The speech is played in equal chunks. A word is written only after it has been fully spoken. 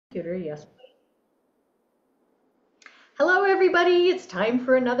Computer, yes. Hello, everybody. It's time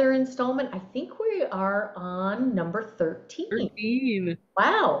for another installment. I think we are on number 13. 13.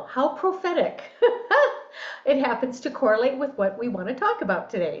 Wow, how prophetic. It happens to correlate with what we want to talk about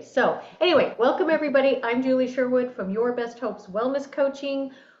today. So, anyway, welcome everybody. I'm Julie Sherwood from Your Best Hopes Wellness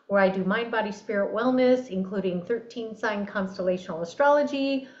Coaching, where I do mind, body, spirit wellness, including 13 sign constellational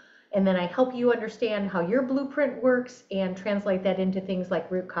astrology. And then I help you understand how your blueprint works and translate that into things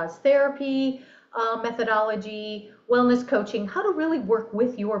like root cause therapy, methodology, wellness coaching, how to really work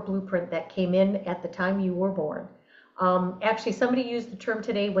with your blueprint that came in at the time you were born. Actually, somebody used the term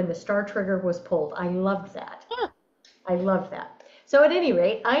today when the star trigger was pulled. I loved that. Ah, I love that. So at any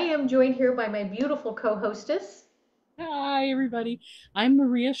rate, I am joined here by my beautiful co-hostess. hi, everybody. I'm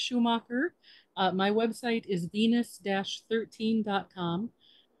Maria Schumacher. My website is venus-13.com.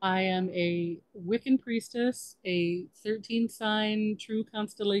 I am a Wiccan priestess, a 13 sign true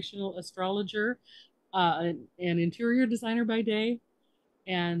constellational astrologer, an interior designer by day.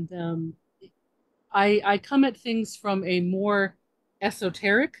 And I come at things from a more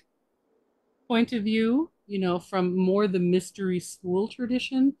esoteric point of view, from more the mystery school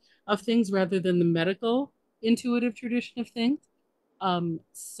tradition of things rather than the medical intuitive tradition of things.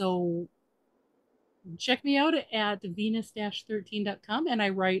 So check me out at venus-13.com, and I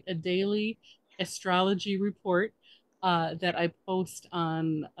write a daily astrology report that I post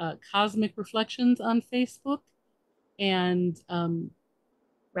on Cosmic Reflections on Facebook and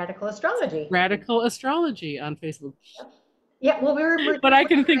Radical astrology. Radical Astrology on Facebook. Yeah, well, we're But I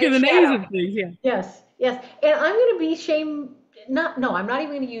can think of Mercury the names shadow. of things, yeah. Yes, yes. And I'm going to be not, no, I'm not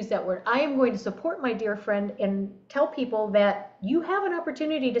even going to use that word. I am going to support my dear friend and tell people that you have an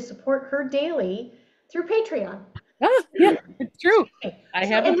opportunity to support her daily through Patreon. Ah, yeah, it's true. I So,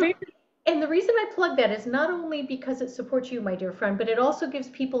 have a paper. and the reason I plug that is not only because it supports you, my dear friend, but it also gives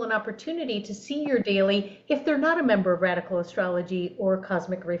people an opportunity to see your daily if they're not a member of Radical Astrology or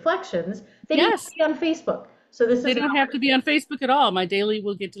Cosmic Reflections. They need to Yes, be on Facebook. So this they is an don't have to be opportunity. on Facebook at all. My daily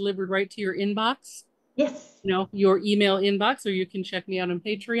will get delivered right to your inbox, Yes. your email inbox, or you can check me out on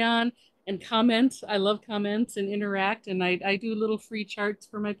Patreon and comment. I love comments and interact, and I do little free charts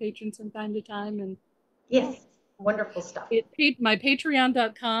for my patrons from time to time. And yeah, Yes. Wonderful stuff. my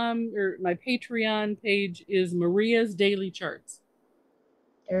patreon.com or my Patreon page is Maria's Daily Charts.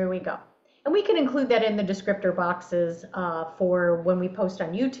 There we go. And we can include that in the descriptor boxes for when we post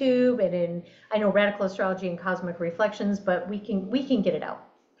on YouTube and I know Radical Astrology and Cosmic Reflections, but we can get it out.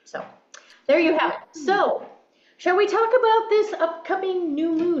 So there you have it. So shall we talk about this upcoming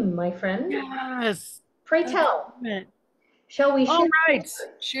new moon, my friend? Yes, Pray let's tell. do it. Shall we All share? right,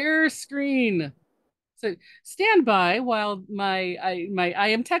 share screen. So stand by while I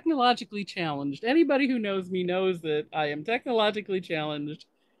am technologically challenged. Anybody who knows me knows that I am technologically challenged.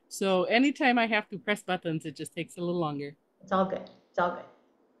 So anytime I have to press buttons, it just takes a little longer. It's all good. It's all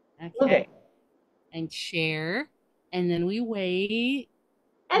good. Move Okay. it. And share. And then we wait.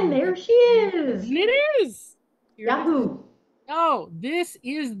 And And there she is. it is. Here it is. Yahoo. Oh, this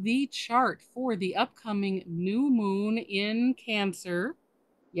is the chart for the upcoming new moon in Cancer.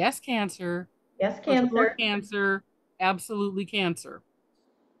 Yes, Cancer. Yes, For sure, Cancer. Cancer. Absolutely Cancer.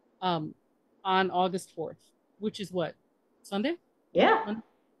 um, on August 4th, which is what? Sunday? Yeah. Monday? Is it?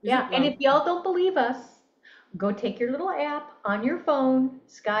 Yeah. And Wow. if y'all don't believe us, go take your little app on your phone,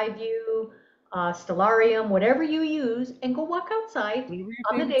 Skyview, Stellarium, whatever you use, and go walk outside Whatever your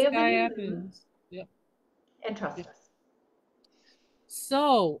on the favorite day of the sky new app moon is. Yep. and trust Yep. us.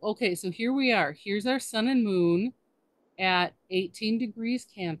 So, okay, so here we are. Here's our sun and moon at 18 degrees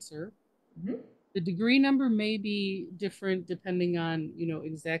Cancer. Mhm. The degree number may be different depending on,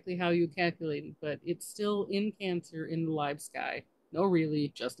 exactly how you calculate it, but it's still in Cancer in the live sky. No, really,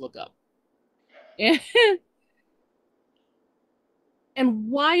 just look up. And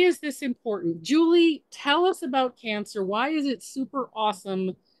And why is this important? Julie, tell us about Cancer. Why is it super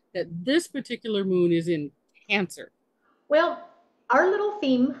awesome that this particular moon is in Cancer? Well, our little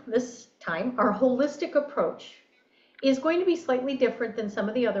theme this time, our holistic approach, is going to be slightly different than some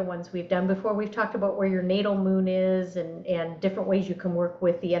of the other ones we've done before. We've talked about where your natal moon is and different ways you can work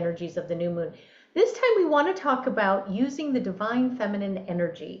with the energies of the new moon. This time we want to talk about using the divine feminine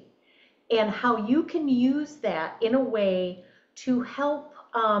energy and how you can use that in a way to help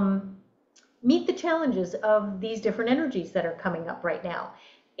meet the challenges of these different energies that are coming up right now.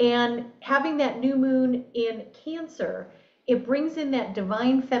 And having that new moon in Cancer, it brings in that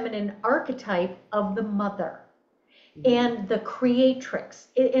divine feminine archetype of the mother and the creatrix.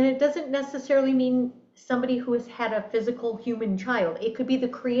 And it doesn't necessarily mean somebody who has had a physical human child. It could be the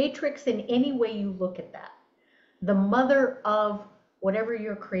creatrix in any way you look at that. The mother of whatever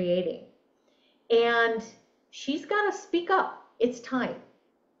you're creating. And she's got to speak up. It's time.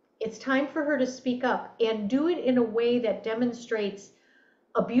 It's time for her to speak up and do it in a way that demonstrates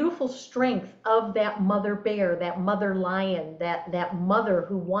a beautiful strength of that mother bear, that mother lion, that mother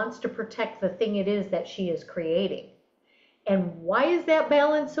who wants to protect the thing it is that she is creating. And why is that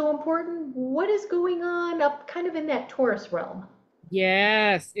balance so important? What is going on up kind of in that Taurus realm?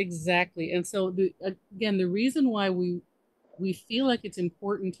 Yes, exactly. And so again, the reason why we feel like it's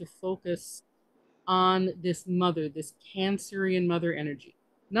important to focus on this mother, this Cancerian mother energy.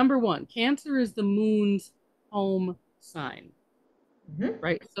 Number one, Cancer is the moon's home sign, Mm-hmm.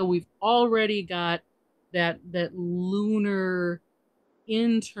 right? So we've already got that lunar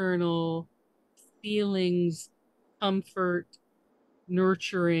internal feelings, comfort,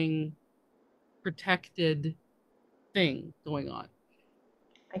 nurturing, protected thing going on.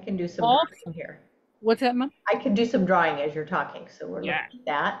 I can do some Also, drawing here. what's that, Mom? I can do some drawing as you're talking, so we're Yeah. looking at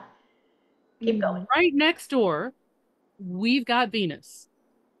that. Keep going. Right next door, we've got Venus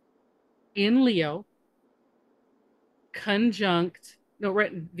in Leo, conjunct, no,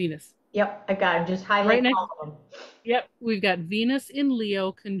 right, Venus. Yep, I got it. Just highlight Right next, all of them. yep, we've got Venus in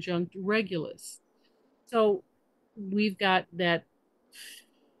Leo conjunct Regulus. So we've got that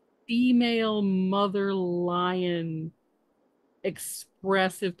female mother lion,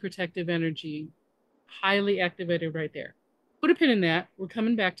 expressive protective energy, highly activated right there. Put a pin in that. We're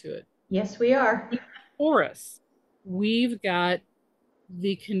coming back to it. Yes, we are. Taurus, we've got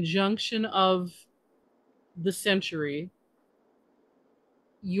the conjunction of the century,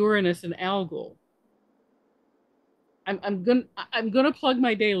 Uranus and Algol. I'm gonna plug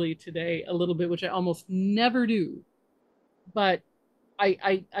my daily today a little bit, which I almost never do, but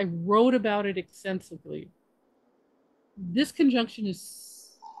I wrote about it extensively. This conjunction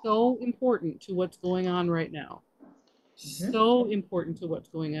is so important to what's going on right now. Mm-hmm. So important to what's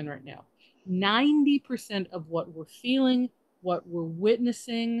going on right now. 90% of what we're feeling, what we're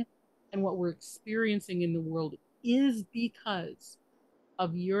witnessing, and what we're experiencing in the world is because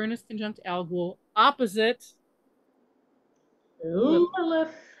of Uranus conjunct Algol opposite Lilith.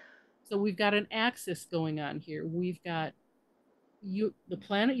 Lilith. So we've got an axis going on here. We've got the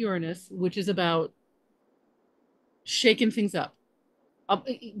planet Uranus, which is about shaking things up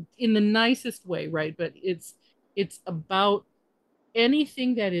in the nicest way, right? But it's about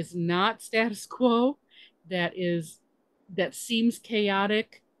anything that is not status quo, that seems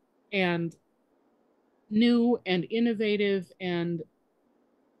chaotic and new and innovative and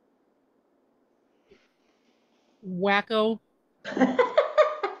wacko,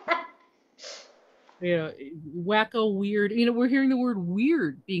 you know, wacko weird. We're hearing the word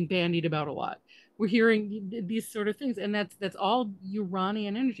weird being bandied about a lot. We're hearing these sort of things, and that's all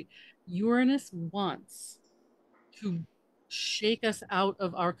Uranian energy. Uranus wants to shake us out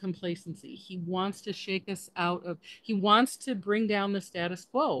of our complacency. He wants to shake us out of, he wants to bring down the status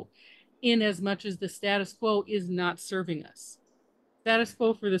quo in as much as the status quo is not serving us. Status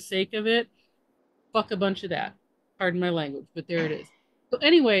quo for the sake of it, fuck a bunch of that. Pardon my language, but there it is. So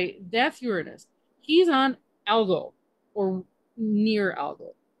anyway, that's Uranus. He's on Algol or near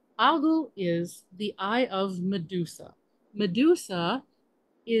Algol. Algol is the eye of Medusa. Medusa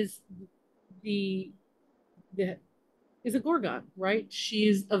is the the is a Gorgon, right?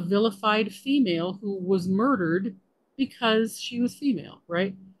 She's a vilified female who was murdered because she was female,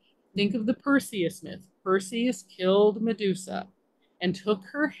 right? Think of the Perseus myth. Perseus killed Medusa and took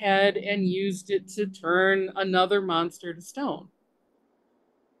her head and used it to turn another monster to stone.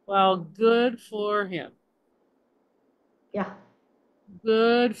 Well, good for him. Yeah.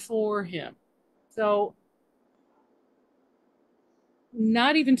 Good for him. So,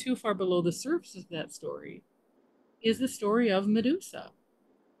 not even too far below the surface of that story is the story of Medusa,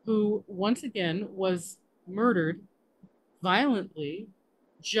 who once again was murdered violently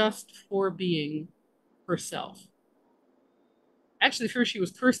just for being herself. Actually, first she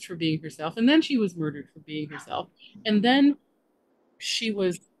was cursed for being herself, and then she was murdered for being herself. And then she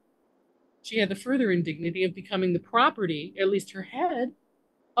was she had the further indignity of becoming the property, at least her head,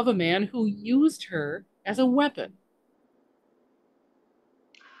 of a man who used her as a weapon.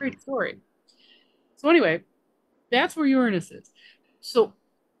 Great story. So anyway, that's where Uranus is. So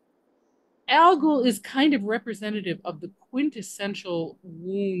Algol is kind of representative of the quintessential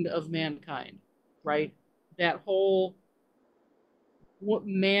wound of mankind, right? That whole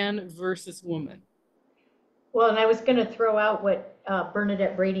man versus woman. Well, and I was going to throw out what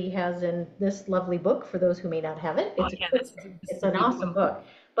Bernadette Brady has in this lovely book for those who may not have it. Oh yeah, this It's is a an good awesome book. book.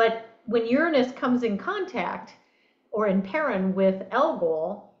 But when Uranus comes in contact or in Perrin with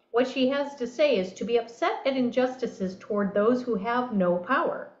Algol, what she has to say is to be upset at injustices toward those who have no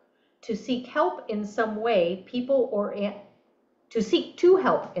power, to seek help in some way, people or to seek to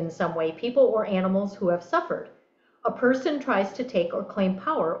help in some way people or animals who have suffered. A person tries to take or claim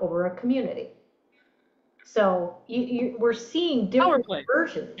power over a community. So we're seeing Power different play. Yeah.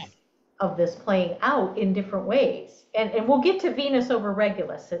 versions of this playing out in different ways. And we'll get to Venus over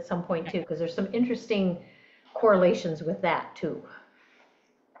Regulus at some point too, because there's some interesting correlations with that too.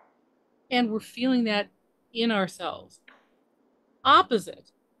 And we're feeling that in ourselves.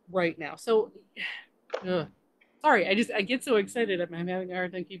 Opposite right now. So, ugh, sorry, I get so excited. I'm having a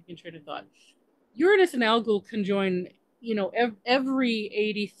hard time keeping train of thought. Uranus and Algol conjoin,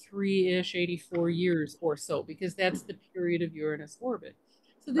 every 83-ish, 84 years or so, because that's the period of Uranus orbit.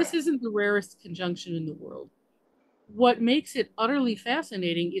 So this Right. isn't the rarest conjunction in the world. What makes it utterly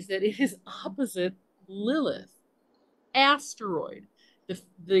fascinating is that it is opposite Lilith, asteroid,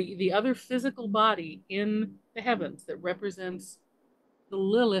 the other physical body in the heavens that represents the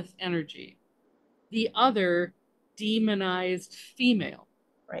Lilith energy, the other demonized female.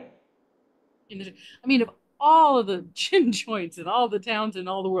 Right. I mean, of all of the chin joints and all the towns in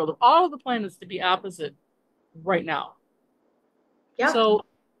all the world, of all of the planets to be opposite right now. Yeah. So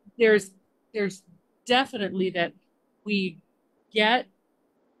there's there's definitely that we get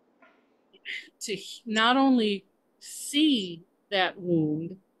to not only see that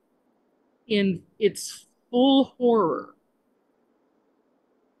wound in its full horror,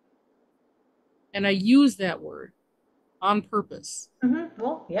 and I use that word on purpose.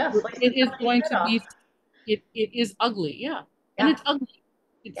 Well, yeah, slice It is somebody's going head to off. be, it is ugly, yeah, and Yeah. it's ugly.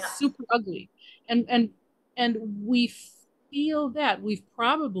 It's Yeah. super ugly, and and we feel that we've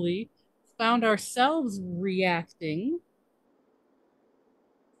probably found ourselves reacting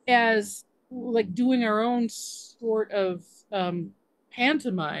as like doing our own sort of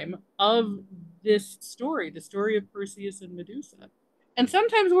pantomime of this story, the story of Perseus and Medusa. And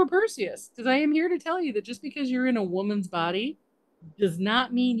sometimes we're Perseus, because I am here to tell you that just because you're in a woman's body does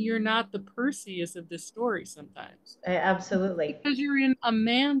not mean you're not the Perseus of this story sometimes. Absolutely. Because you're in a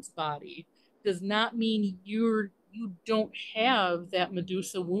man's body does not mean you don't have that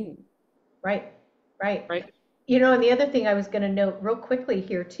Medusa wound, Right. Right. right? And the other thing I was going to note real quickly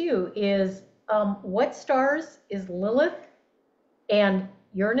here too is what stars is Lilith and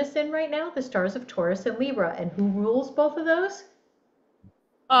Uranus in right now? The stars of Taurus and Libra. And who rules both of those?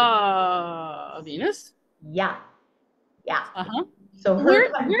 Venus. Yeah. Yeah. Uh-huh. So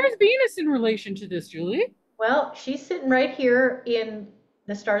Where's Venus in relation to this, Julie? well, she's sitting right here in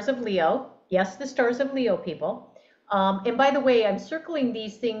the stars of Leo. Yes, the stars of Leo, people. And by the way, I'm circling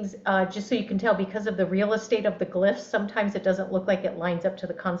these things just so you can tell because of the real estate of the glyphs. Sometimes it doesn't look like it lines up to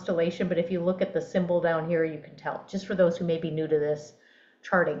the constellation, but if you look at the symbol down here, you can tell, just for those who may be new to this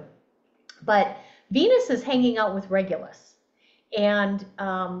charting. But Venus is hanging out with Regulus. And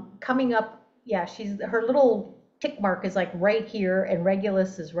coming up, yeah, her little tick mark is like right here, and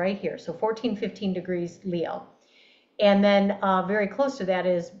Regulus is right here. So 14, 15 degrees Leo. And then very close to that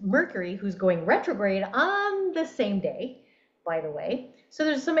is Mercury, who's going retrograde on the same day, by the way. So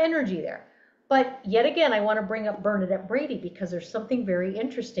there's some energy there. But yet again, I want to bring up Bernadette Brady because there's something very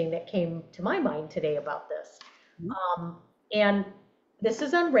interesting that came to my mind today about this. And this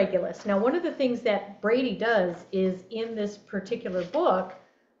is on Regulus. Now, one of the things that Brady does is in this particular book,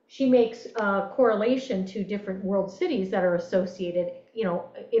 she makes a correlation to different world cities that are associated,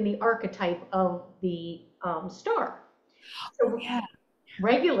 in the archetype of the star. So Yeah.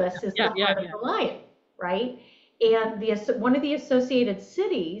 Regulus is the Yeah, yeah, heart of yeah. the lion, right? And one of the associated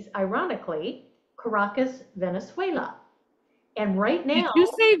cities, ironically, Caracas, Venezuela. And right Did now, you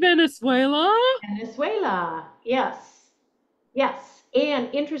say Venezuela? Venezuela, yes, yes. And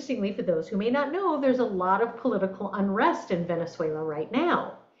interestingly, for those who may not know, there's a lot of political unrest in Venezuela right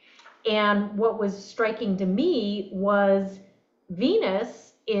now. And what was striking to me was Venus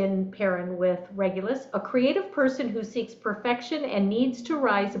in pairing with Regulus, a creative person who seeks perfection and needs to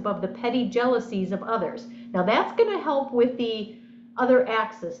rise above the petty jealousies of others. Now that's going to help with the other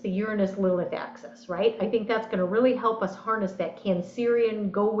axis, the Uranus Lilith axis, right? I think that's going to really help us harness that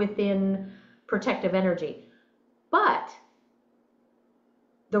Cancerian, go within protective energy. But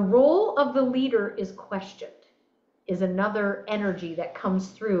the role of the leader is questioned, is another energy that comes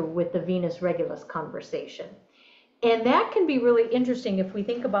through with the Venus Regulus conversation. And that can be really interesting if we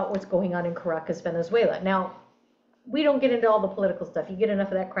think about what's going on in Caracas, Venezuela. Now, we don't get into all the political stuff. You get enough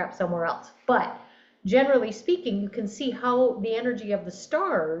of that crap somewhere else. But generally speaking, you can see how the energy of the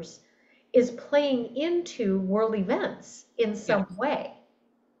stars is playing into world events in some Yes. way,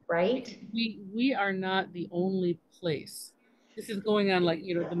 right? We are not the only place. This is going on, like,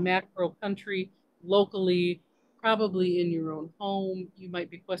 the macro country, locally, probably in your own home. You might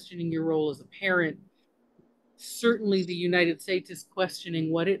be questioning your role as a parent. Certainly the United States is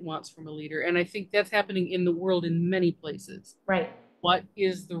questioning what it wants from a leader. And I think that's happening in the world in many places. Right. What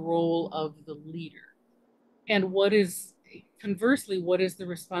is the role of the leader? And what is, conversely, what is the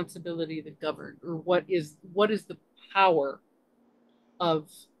responsibility of the governed? Or what is the power of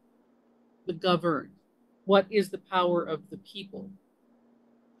the governed? What is the power of the people?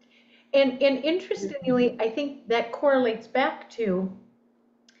 And interestingly, I think that correlates back to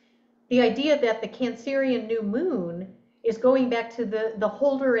the idea that the Cancerian new moon is going back to the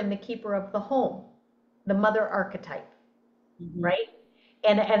holder and the keeper of the home, the mother archetype, Mhm. right?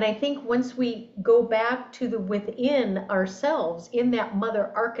 And I think once we go back to the within ourselves in that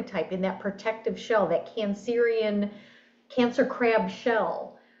mother archetype, in that protective shell, that Cancerian Cancer crab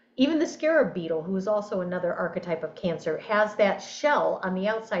shell, even the scarab beetle, who is also another archetype of Cancer, has that shell on the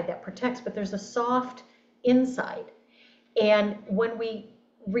outside that protects, but there's a soft inside. And when we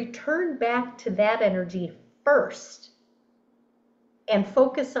return back to that energy first and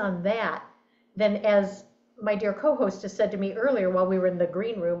focus on that, then as my dear co-host has said to me earlier while we were in the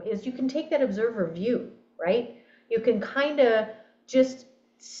green room, is you can take that observer view, right? You can kind of just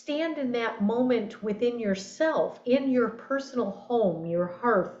stand in that moment within yourself, in your personal home, your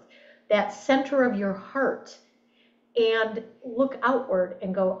hearth, that center of your heart, and look outward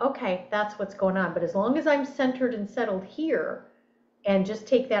and go, okay, that's what's going on. But as long as I'm centered and settled here and just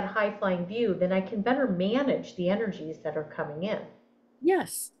take that high flying view, then I can better manage the energies that are coming in.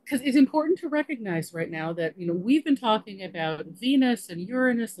 Yes, because it's important to recognize right now that, we've been talking about Venus and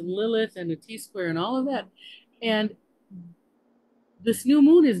Uranus and Lilith and the T square and all of that. And this new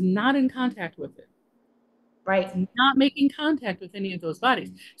moon is not in contact with it. Right. It's not making contact with any of those bodies.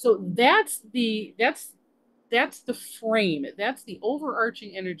 So that's the frame. That's the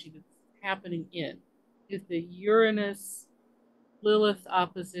overarching energy that's happening in is the Uranus Lilith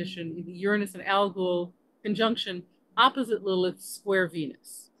opposition, the Uranus and Algol conjunction opposite Lilith square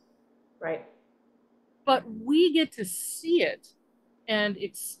Venus. Right. But we get to see it and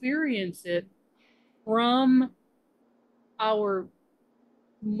experience it from our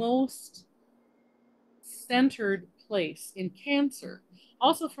most centered place in Cancer,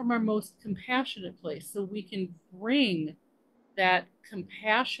 also from our most compassionate place, so we can bring that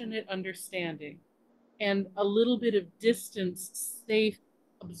compassionate understanding and a little bit of distance, safe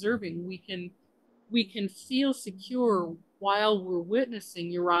observing. We can feel secure while we're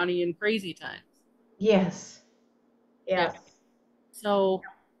witnessing Uranian crazy times. Yes. Yeah. Yes. So,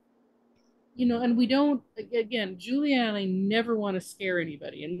 and we don't, again, Julia and I never want to scare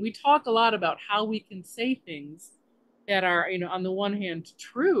anybody. And we talk a lot about how we can say things that are, on the one hand,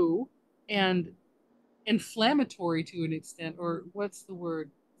 true and inflammatory to an extent, or what's the word,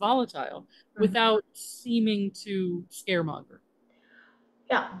 volatile, Mhm. without seeming to scaremonger.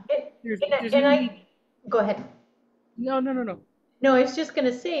 Yeah. There's And no I, need. go ahead. No, no, no, no. No, I was just going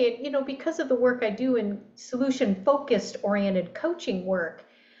to say it, because of the work I do in solution focused oriented coaching work,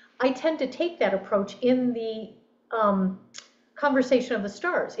 I tend to take that approach in the um, conversation of the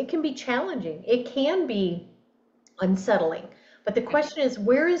stars. It can be challenging, it can be unsettling. But the Yeah. question is,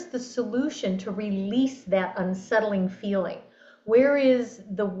 where is the solution to release that unsettling feeling? Where is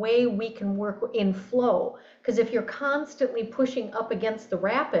the way we can work in flow? Because if you're constantly pushing up against the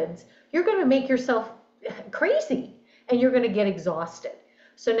rapids, you're going to make yourself crazy and you're going to get exhausted.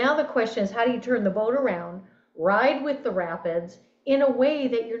 So now the question is, how do you turn the boat around, ride with the rapids in a way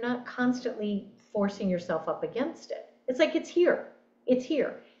that you're not constantly forcing yourself up against it? It's like it's here. It's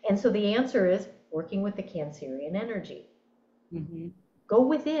here. And so the answer is working with the Cancerian energy. Hmm. Go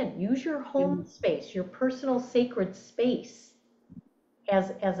within, use your home space, your personal sacred space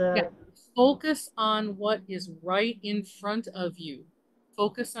as Yeah. a Focus on what is right in front of you.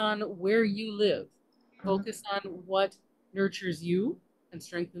 Focus on where you live. Mhm. Focus on what nurtures you and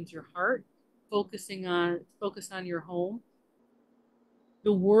strengthens your heart. Focus on your home.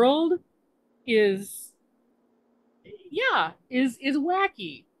 The world is, yeah, is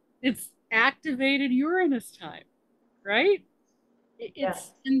wacky. It's activated Uranus time, right?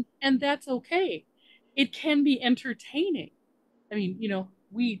 Yes, And that's okay. It can be entertaining. I mean,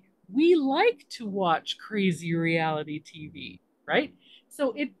 we like to watch crazy reality TV, right?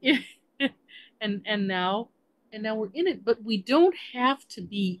 So it and now we're in it, but we don't have to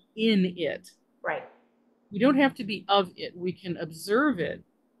be in it. right, We don't have to be of it. We can observe it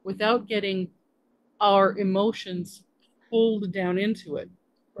without getting our emotions pulled down into it.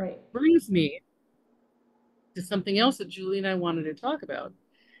 right. Brings me to something else that Julie and I wanted to talk about,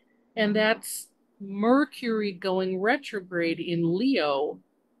 and that's Mercury going retrograde in Leo,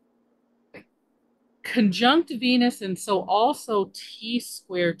 conjunct Venus, and so also T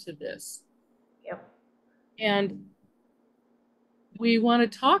square to this. Yep. And we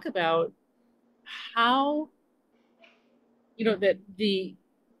want to talk about how, that the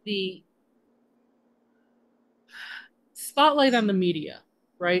spotlight on the media,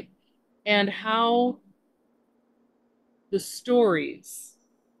 right? And how the stories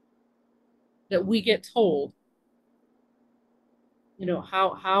that we get told,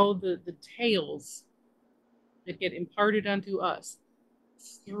 how the tales that get imparted onto us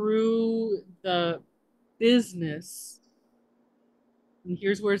through the business. And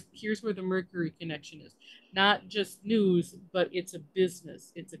here's where the Mercury connection is. Not just news, but it's a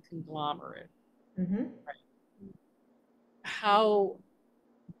business, it's a conglomerate. Mm-hmm. How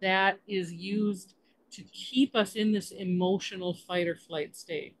that is used to keep us in this emotional fight or flight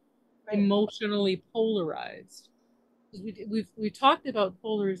state, Right. emotionally polarized. We talked about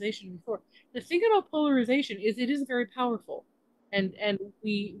polarization before. The thing about polarization is it is very powerful, and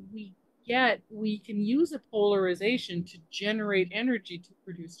we can use a polarization to generate energy to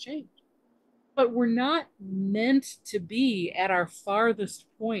produce change. But we're not meant to be at our farthest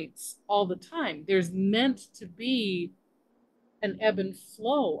points all the time. There's meant to be an ebb and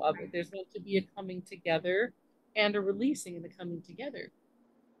flow of it. There's meant to be a coming together and a releasing and a coming together.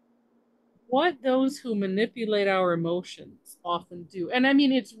 What those who manipulate our emotions often do, and I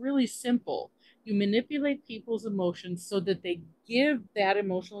mean, it's really simple. You manipulate people's emotions so that they give that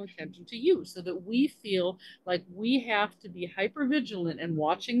emotional attention to you, so that we feel like we have to be hyper vigilant and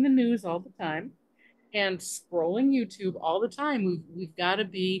watching the news all the time and scrolling YouTube all the time. We've got to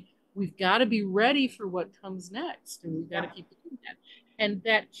be ready for what comes next, and we've got to Yeah. keep doing that. And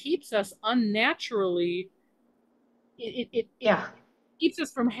that keeps us unnaturally. It Yeah. keeps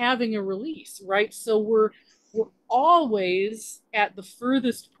us from having a release, right? So we're always at the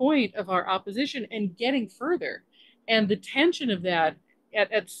furthest point of our opposition and getting further, and the tension of that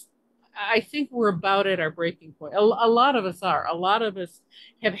at I think we're about at our breaking point. A lot of us are. A lot of us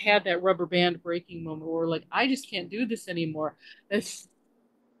have had that rubber band breaking moment where we're like, I just can't do this anymore. That's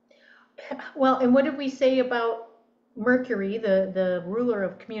Well, and what did we say about Mercury, the ruler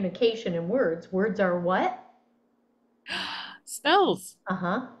of communication and words? Words are what? spells.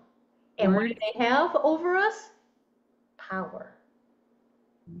 Uh-huh. And what do Word. they have over us? Power.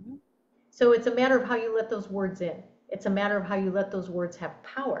 Mhm. So it's a matter of how you let those words in. It's a matter of how you let those words have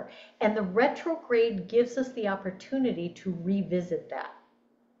power. And the retrograde gives us the opportunity to revisit that,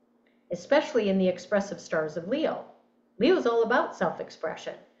 especially in the expressive stars of Leo. Leo is all about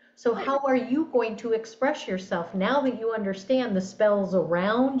self-expression. So Right. how are you going to express yourself now that you understand the spells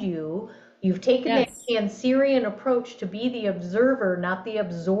around you? You've taken that Yes. Cancerian approach to be the observer, not the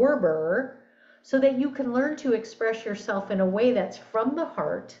absorber, so that you can learn to express yourself in a way that's from the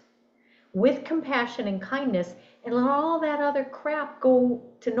heart, with compassion and kindness, and let all that other crap go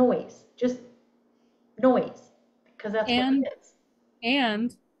to noise. Just noise, because that's what And it is.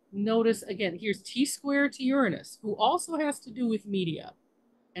 and notice again, here's T square to Uranus, who also has to do with media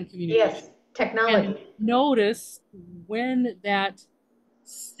and communication. Yes, And technology. notice when that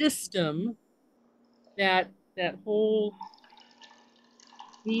system, that whole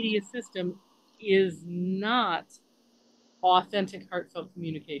media system is not authentic, heartfelt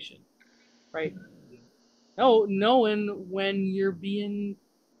communication, right? No, knowing when you're being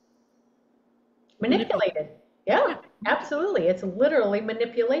manipulated. Manipulated. Yeah, Yeah. absolutely. It's literally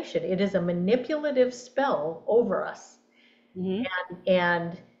manipulation. It is a manipulative spell over us, Mm-hmm.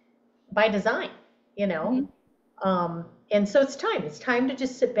 and by design, you know. Mm-hmm. And so it's time. It's time to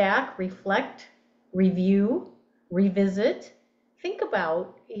just sit back, reflect, review, revisit, think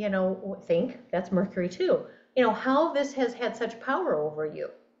about, think, that's Mercury too, how this has had such power over you,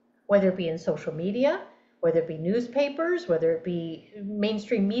 whether it be in social media, whether it be newspapers, whether it be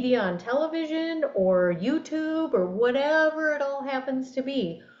mainstream media on television or YouTube or whatever it all happens to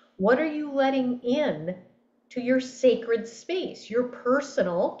be. What are you letting in to your sacred space, your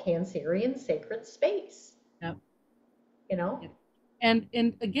personal Cancerian sacred space? Yeah. You know? Yeah.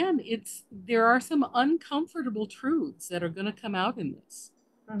 And again, there are some uncomfortable truths that are going to come out in this.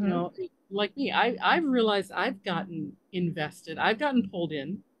 Mm-hmm. Like me, I've realized I've gotten invested. I've gotten pulled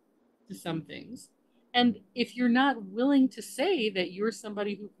in to some things. And if you're not willing to say that you're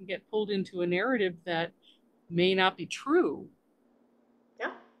somebody who can get pulled into a narrative that may not be true,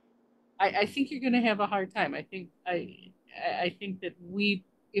 Yeah. I think you're going to have a hard time. I think that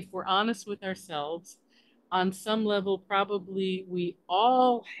if we're honest with ourselves, on some level, probably we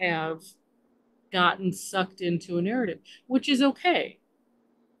all have gotten sucked into a narrative, which is okay.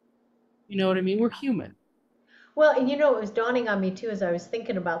 You know what I mean? We're human. Well, and you know, it was dawning on me too as I was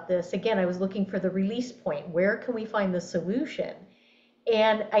thinking about this. Again, I was looking for the release point. Where can we find the solution?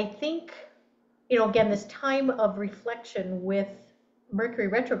 And I think, you know, again, this time of reflection with Mercury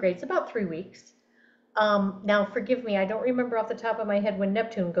retrograde is about 3 weeks. Now, forgive me, I don't remember off the top of my head when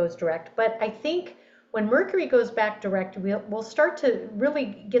Neptune goes direct, but I think when Mercury goes back direct, we'll start to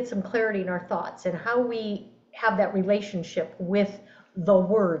really get some clarity in our thoughts and how we have that relationship with the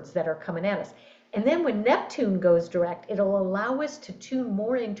words that are coming at us. And then when Neptune goes direct, it'll allow us to tune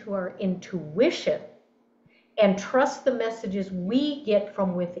more into our intuition and trust the messages we get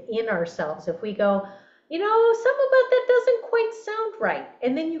from within ourselves. If we go, you know, something about that doesn't quite sound right.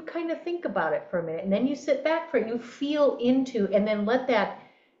 And then you kind of think about it for a minute and then you sit back for it, you feel into, and then let that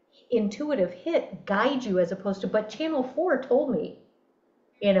intuitive hit guide you as opposed to, but channel 4 told me,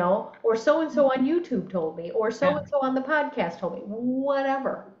 you know, or so and so on YouTube told me, or so Yeah. and so on the podcast told me,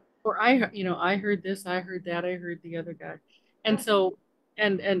 whatever. Or I heard this, I heard that, I heard the other guy. And Yeah, so,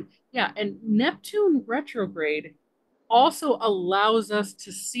 and yeah, and Neptune retrograde also allows us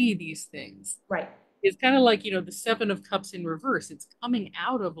to see these things. right. It's kind of like, the Seven of Cups in reverse. It's coming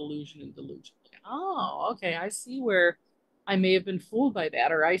out of illusion and delusion. Like, oh, okay, I see where I may have been fooled by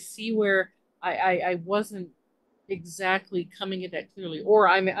that, or I see where I wasn't exactly coming at that clearly, or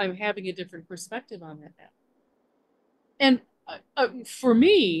I'm having a different perspective on that now. And for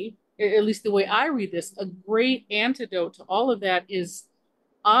me, at least the way I read this, a great antidote to all of that is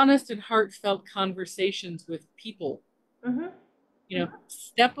honest and heartfelt conversations with people. Mm-hmm. Mm-hmm.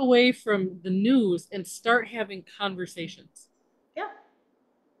 Step away from the news and start having conversations. Yeah,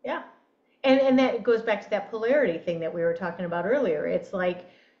 yeah. And that goes back to that polarity thing that we were talking about earlier. It's like,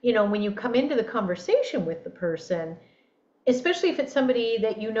 you know, when you come into the conversation with the person, especially if it's somebody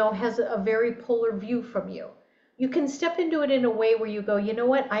that you know has a very polar view from you, you can step into it in a way where you go, you know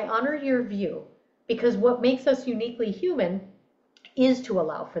what, I honor your view because what makes us uniquely human is to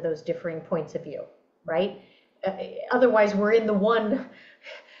allow for those differing points of view, right? Uh, Otherwise, we're in the one,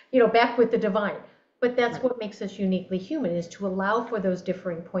 you know, back with the divine. But that's Right. what makes us uniquely human is to allow for those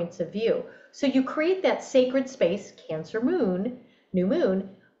differing points of view. So you create that sacred space, Cancer moon, new moon,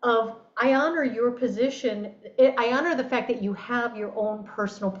 of I honor your position. I honor the fact that you have your own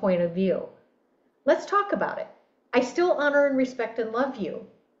personal point of view. Let's talk about it. I still honor and respect and love you.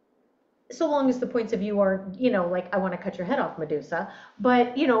 So long as the points of view are, you know, like I want to cut your head off, Medusa.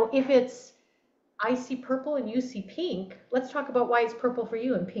 But, you know, if it's I see purple and you see pink, let's talk about why it's purple for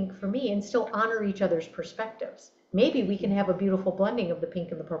you and pink for me and still honor each other's perspectives. Maybe we can have a beautiful blending of the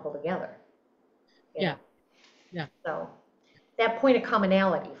pink and the purple together, you know. Yeah. Yeah. So that point of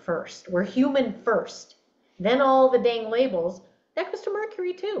commonality first. We're human first. Then all the dang labels, that goes to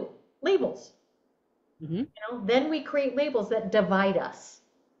Mercury too. Labels. Mm-hmm. You know, then we create labels that divide us.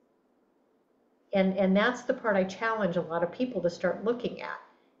 And that's the part I challenge a lot of people to start looking at.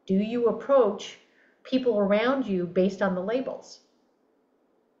 Do you approach people around you based on the labels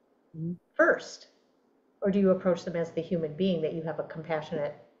Mm-hmm. first? Or do you approach them as the human being that you have a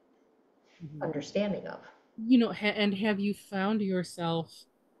compassionate Mm-hmm. understanding of? And have you found yourself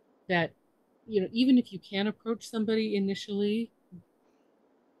that, even if you can approach somebody initially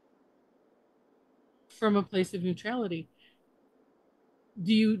from a place of neutrality,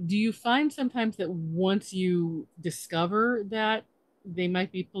 do you find sometimes that once you discover that they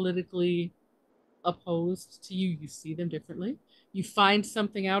might be politically opposed to you, you see them differently? You find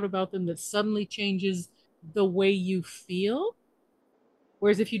something out about them that suddenly changes the way you feel?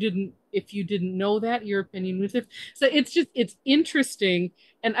 Whereas if you didn't know that, your opinion was different. So it's interesting.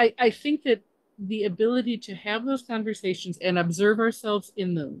 And I think that the ability to have those conversations and observe ourselves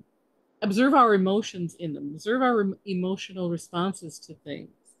in them, observe our emotions in them, observe our emotional responses to things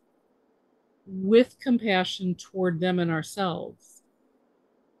with compassion toward them and ourselves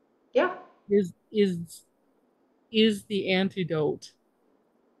Yeah, is the antidote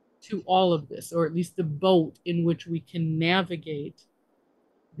to all of this, or at least the boat in which we can navigate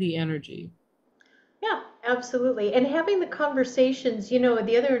the energy. yeah, absolutely. And having the conversations, you know,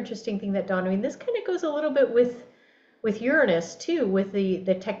 the other interesting thing that dawned on me, this kind of goes a little bit with Uranus too, with the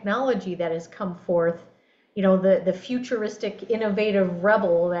technology that has come forth, you know, the futuristic, innovative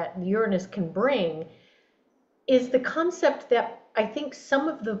rebel that Uranus can bring, is the concept that I think some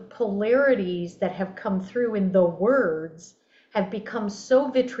of the polarities that have come through in the words have become so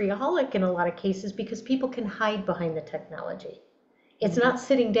vitriolic in a lot of cases because people can hide behind the technology. It's Mhm. not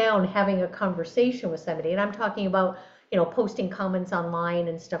sitting down having a conversation with somebody. And I'm talking about, you know, posting comments online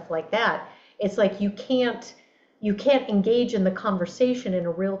and stuff like that. It's like you can't engage in the conversation in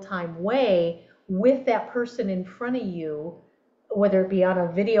a real-time way with that person in front of you whether it be on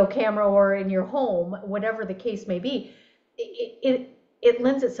a video camera or in your home, whatever the case may be, it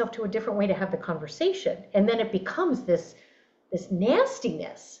lends itself to a different way to have the conversation. And then it becomes this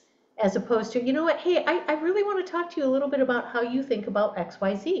nastiness, as opposed to, you know what, hey, I really want to talk to you a little bit about how you think about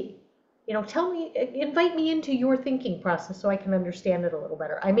XYZ. You know, tell me, invite me into your thinking process so I can understand it a little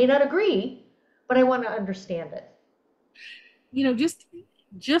better. I may not agree, but I want to understand it. You know,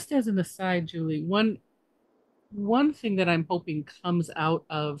 just as an aside, Julie, one thing that I'm hoping comes out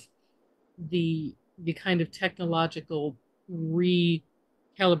of the kind of technological recalibration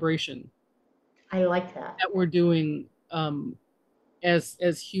I like that. that we're doing,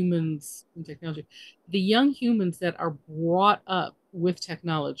 as humans in technology, the young humans that are brought up with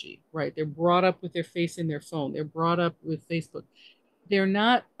technology, right? They're brought up with their face in their phone. They're brought up with Facebook. They're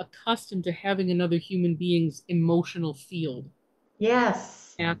not accustomed to having another human being's emotional field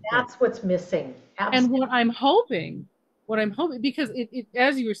Yes, active. that's what's missing. And Absolutely. what I'm hoping, because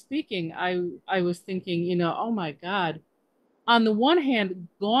as you were speaking, I was thinking, oh my God. On the one hand,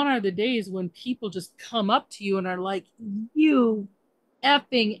 gone are the days when people just come up to you and are like, you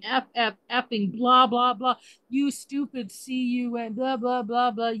effing effing blah blah blah, you stupid CU and blah blah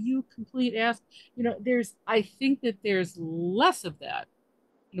blah blah, you complete ass. I think that there's less of that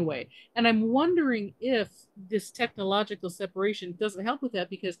in a way. And I'm wondering if this technological separation doesn't help with that,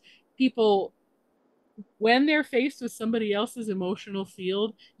 because people, when they're faced with somebody else's emotional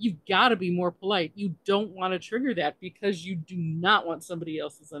field, you've got to be more polite. You don't want to trigger that, because you do not want somebody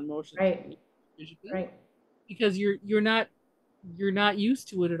else's emotions Right, being physically, right. because you're not used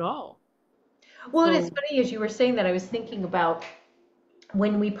to it at all. Well, and it's So funny as you were saying that, I was thinking about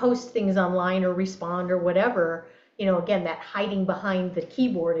when we post things online or respond or whatever, again, that hiding behind the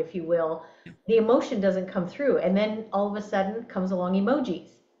keyboard, if you will, the emotion doesn't come through. And then all of a sudden comes along emojis,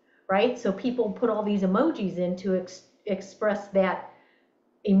 right? So people put all these emojis in to express that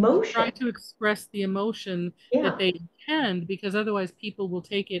to emotion. try to express the emotion that Yeah, they intend, because otherwise people will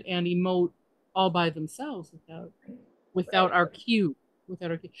take it and emote all by themselves without right. our cue.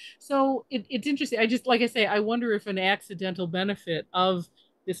 Without our cue. So it's interesting. I just, like I say, I wonder if an accidental benefit of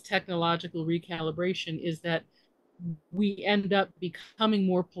this technological recalibration is that we end up becoming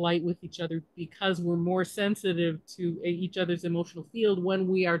more polite with each other, because we're more sensitive to each other's emotional field when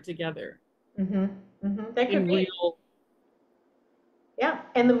we are together Mm-hmm. Mm-hmm. That could in be. real. Yeah,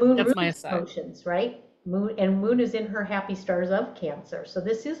 and the moon That's my rules aside. emotions, right? Moon is in her happy stars of Cancer. So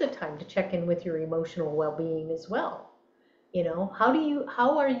this is a time to check in with your emotional well-being as well.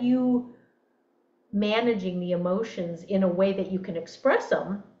 How are you managing the emotions in a way that you can express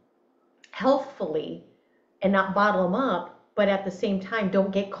them healthfully and not bottle them up, but at the same time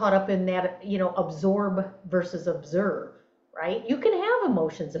don't get caught up in that, absorb versus observe, right? You can have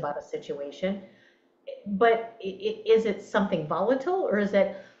emotions about a situation, but is it something volatile, or is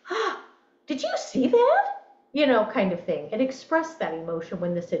it, ah, did you see that? Kind of thing. And express that emotion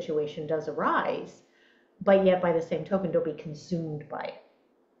when the situation does arise, but yet by the same token, don't be consumed by it.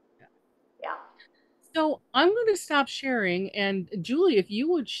 Yeah. So I'm going to stop sharing. And Julie, if you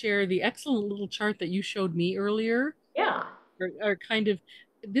would share the excellent little chart that you showed me earlier, Yeah. or kind of,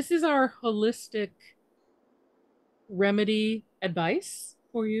 this is our holistic remedy advice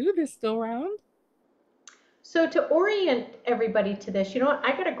for you this go round. So to orient everybody to this, you know what?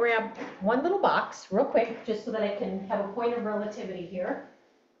 I got to grab one little box real quick just so that I can have a point of relativity here.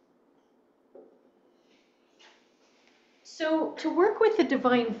 So to work with the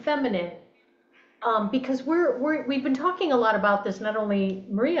divine feminine, because we've been talking a lot about this, not only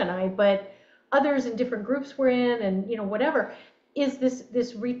Maria and I, but others in different groups we're in, and whatever, is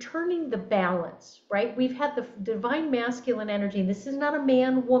this returning the balance, right? We've had the divine masculine energy. This is not a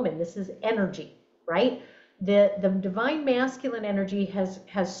man woman. This is energy, right? The divine masculine energy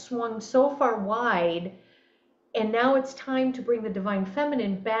has swung so far wide, and now it's time to bring the divine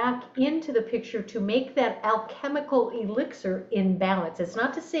feminine back into the picture to make that alchemical elixir in balance. It's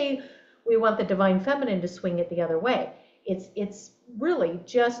not to say we want the divine feminine to swing it the other way. It's really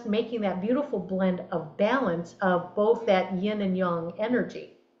just making that beautiful blend of balance of both that yin and yang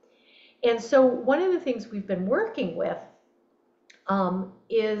energy. And so one of the things we've been working with,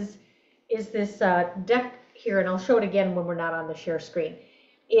 is this deck here, and I'll show it again when we're not on the share screen.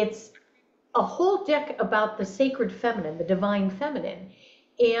 It's a whole deck about the sacred feminine, the divine feminine.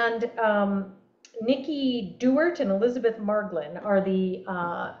 And Nikki Dewart and Elizabeth Marglin are the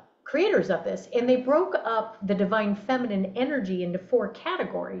creators of this. And they broke up the divine feminine energy into 4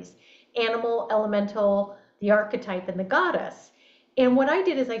 categories: animal, elemental, the archetype, and the goddess. And what I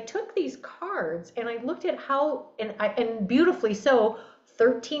did is I took these cards and I looked at how, and beautifully so,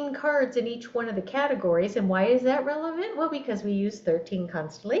 13 cards in each one of the categories. And why is that relevant? Well, because we use 13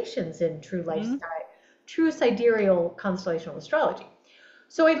 constellations in Mhm. true sidereal constellational astrology.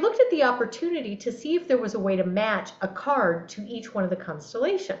 So I looked at the opportunity to see if there was a way to match a card to each one of the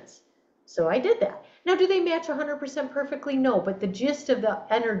constellations. So I did that. Now, do they match 100% perfectly? No, but the gist of the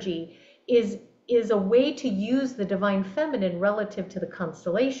energy is is a way to use the divine feminine relative to the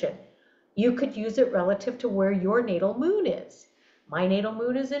constellation. You could use it relative to where your natal moon is. My natal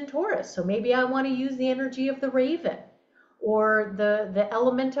moon is in Taurus, so maybe I want to use the energy of the raven or the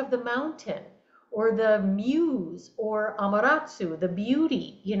element of the mountain or the muse or Amaterasu, the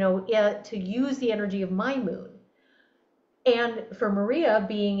beauty, to use the energy of my moon. And for Maria,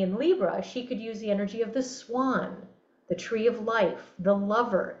 being in Libra, she could use the energy of the swan, the tree of life, the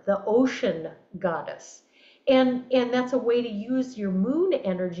lover, the ocean goddess. And that's a way to use your moon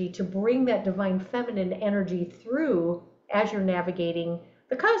energy to bring that divine feminine energy through as you're navigating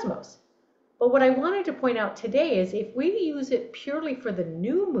the cosmos. But what I wanted to point out today is if we use it purely for the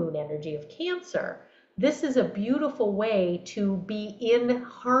new moon energy of Cancer, this is a beautiful way to be in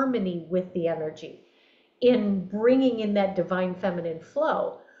harmony with the energy, in bringing in that divine feminine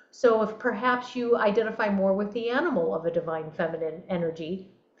flow. So if perhaps you identify more with the animal of a divine feminine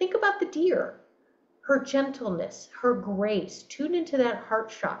energy, think about the deer, her gentleness, her grace, tune into that heart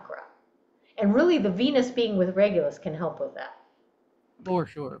chakra. And really the Venus being with Regulus can help with that. For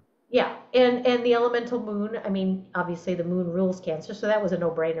sure. Yeah, and the elemental moon, I mean, obviously the moon rules Cancer, so that was a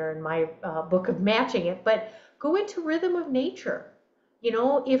no-brainer in my book of matching it, but go into rhythm of nature.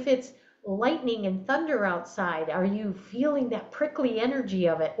 If it's lightning and thunder outside, are you feeling that prickly energy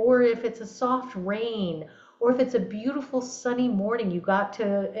of it? Or if it's a soft rain, or if it's a beautiful sunny morning, you got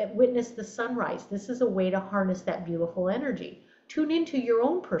to witness the sunrise. This is a way to harness that beautiful energy. Tune into your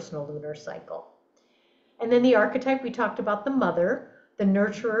own personal lunar cycle. And then the archetype, we talked about the mother, the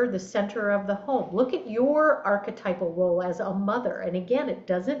nurturer, the center of the home. Look at your archetypal role as a mother. And again, it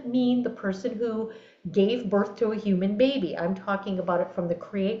doesn't mean the person who gave birth to a human baby. I'm talking about it from the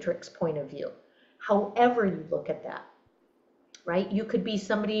creatrix point of view. However you look at that, right? You could be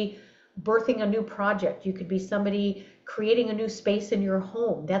somebody birthing a new project. You could be somebody creating a new space in your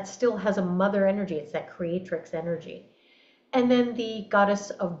home. That still has a mother energy. It's that creatrix energy. And then the goddess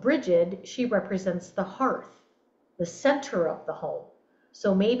of Brigid, she represents the hearth, the center of the home.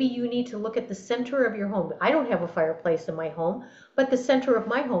 So maybe you need to look at the center of your home. I don't have a fireplace in my home, but the center of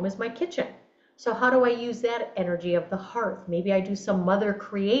my home is my kitchen. So how do I use that energy of the hearth? Maybe I do some mother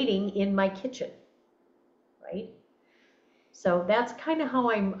creating in my kitchen, right? So that's kind of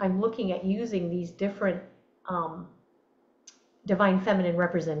how I'm looking at using these different um, divine feminine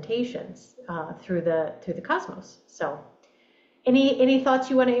representations through the cosmos. So any thoughts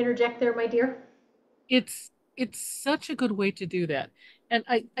you want to interject there, my dear? It's such a good way to do that. And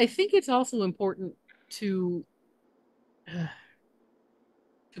I think it's also important to uh,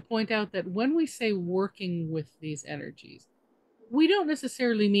 to point out that when we say working with these energies, we don't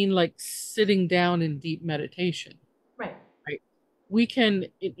necessarily mean like sitting down in deep meditation, Right. right? We can,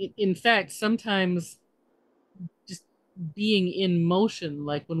 in fact, sometimes just being in motion,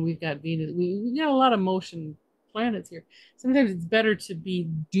 like when we've got Venus, we got a lot of motion planets here. Sometimes it's better to be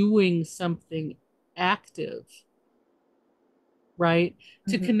doing something active, right?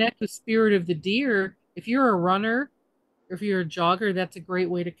 To Mm-hmm. connect with spirit of the deer. If you're a runner or if you're a jogger, that's a great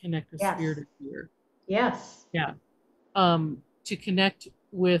way to connect with Yes. spirit of deer. Yes. Yeah. To connect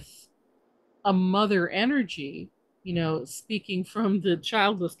with a mother energy, speaking from the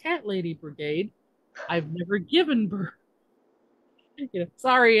childless cat lady brigade, I've never given birth.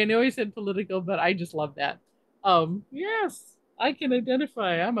 Sorry, I know I said political, but I just love that. Yes, I can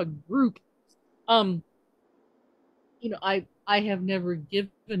identify. I'm a group. Um, I have never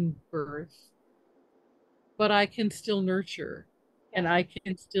given birth, but I can still nurture and Yes. I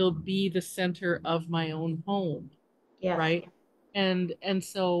can still be the center of my own home, Yes. right? And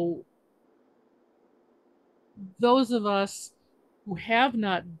so those of us who have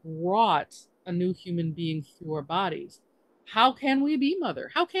not brought a new human being through our bodies, how can we be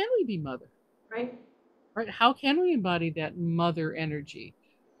mother? How can we be mother? Right. Right? How can we embody that mother energy?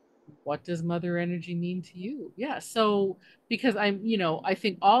 What does mother energy mean to you? Yeah. So because I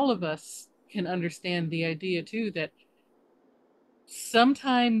think all of us can understand the idea too that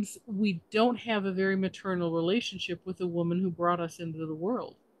sometimes we don't have a very maternal relationship with the woman who brought us into the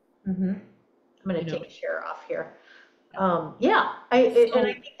world. Mm-hmm. I'm going You to know, take a share off here. yeah. Yeah, and I So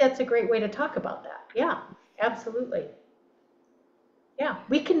think that's a great way to talk about that. Yeah, absolutely. Yeah,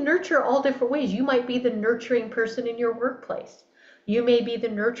 we can nurture all different ways. You might be the nurturing person in your workplace. You may be the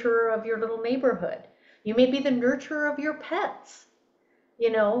nurturer of your little neighborhood. You may be the nurturer of your pets.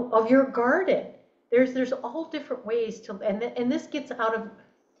 of your garden. There's all different ways to, and this gets out of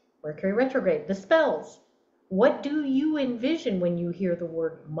Mercury retrograde, the spells. What do you envision when you hear the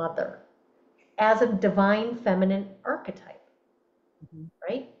word mother as a divine feminine archetype, Mhm.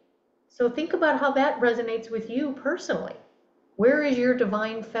 right? So think about how that resonates with you personally. Where is your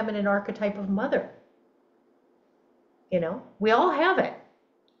divine feminine archetype of mother? We all have it.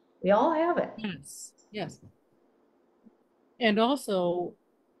 We all have it. Yes, yes. And also,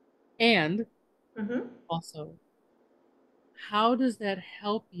 and Mm-hmm. also, how does that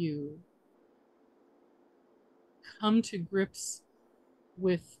help you come to grips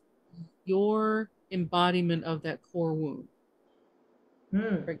with your embodiment of that core wound?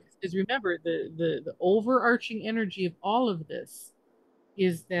 Mm. Right? Because remember, the overarching energy of all of this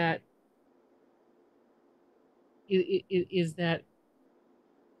is that is that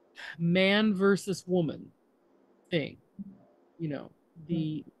man versus woman thing. You know,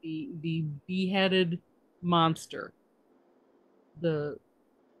 the beheaded monster, the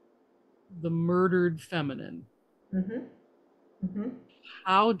the murdered feminine. Mm-hmm. Mm-hmm.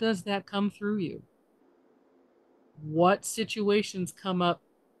 How does that come through you? What situations come up,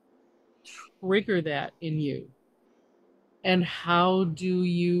 trigger that in you? And how do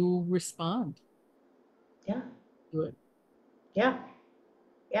you respond Yeah. to it? Yeah.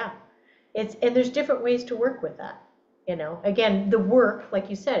 Yeah. And there's different ways to work with that. Again, the work, like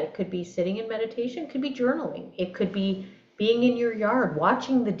you said, it could be sitting in meditation, it could be journaling, it could be being in your yard,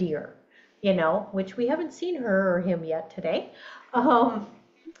 watching the deer, which we haven't seen her or him yet today. Um,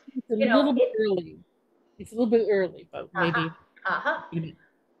 It's a little bit it, early. It's a little bit early, but aha, maybe. aha.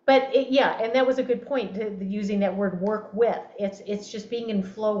 But yeah, and that was a good point, using that word work with. It's just being in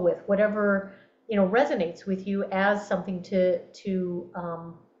flow with whatever, resonates with you as something to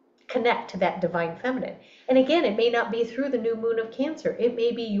connect to that divine feminine. And again, it may not be through the new moon of Cancer. It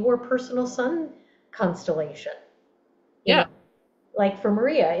may be your personal sun constellation. You know, Yeah. like for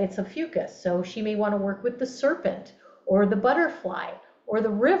Maria, it's a fucus, so she may want to work with the serpent or the butterfly or the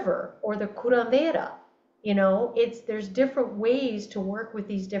river or the curandera. There's different ways to work with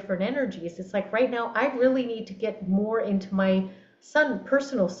these different energies. It's like right now, I really need to get more into my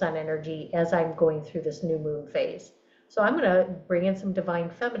personal sun energy as I'm going through this new moon phase. So I'm going to bring in some divine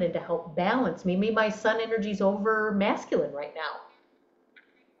feminine to help balance me. Maybe my sun energy's over masculine right now,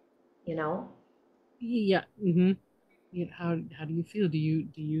 you know? Yeah. How do you feel? Do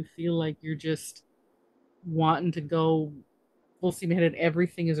you feel like you're just wanting to go full steam ahead and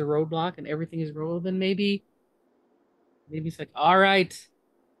everything is a roadblock and everything is road? Then maybe it's like, all right,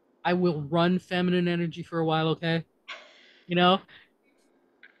 I will run feminine energy for a while, okay? You know,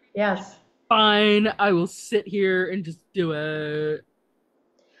 Yes. fine, I will sit here and just do it.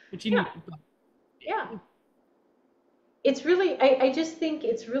 But you Yeah. need, Yeah. I just think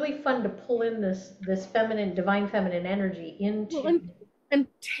it's really fun to pull in this feminine, divine feminine energy well, into. and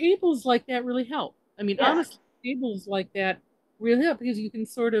tables like that really help. I mean, Yes. honestly, tables like that really help because you can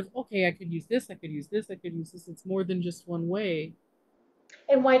sort of, okay, I could use this, I could use this, I could use this. It's more than just one way.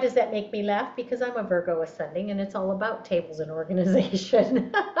 And why does that make me laugh? Because I'm a Virgo ascending and it's all about tables and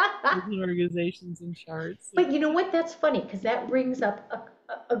organization. Organizations and charts. But you know what? That's funny because that brings up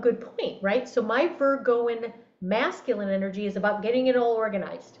a good point, right? So my Virgoan masculine energy is about getting it all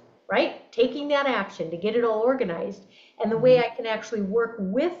organized, right? Taking that action to get it all organized. And the way Mhm. I can actually work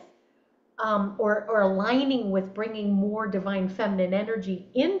with or aligning with bringing more divine feminine energy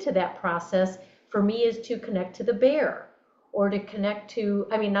into that process for me is to connect to the bear or to connect to,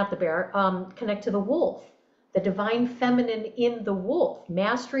 I mean, not the bear, connect to the wolf, the divine feminine in the wolf,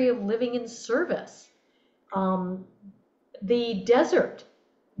 mastery of living in service, um, the desert,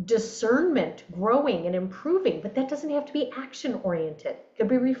 discernment, growing and improving, but that doesn't have to be action oriented. It could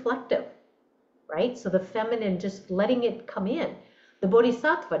be reflective, right? So the feminine, just letting it come in. The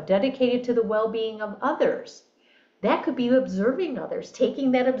bodhisattva, dedicated to the well being of others. That could be observing others,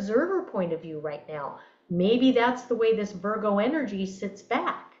 taking that observer point of view right now. Maybe that's the way this Virgo energy sits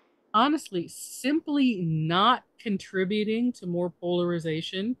back. Honestly, simply not contributing to more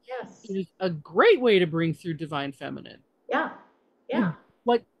polarization Yes. is a great way to bring through divine feminine. Yeah. Yeah.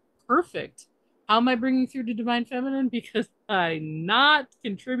 Like, like perfect. How am I bringing through to divine feminine? Because I'm not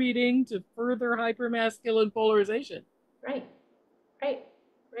contributing to further hypermasculine polarization. Right. Right.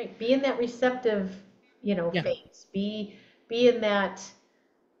 Right. Be in that receptive, Yeah. phase. Be in that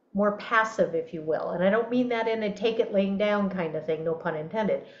more passive, if you will. And I don't mean that in a take it laying down kind of thing, no pun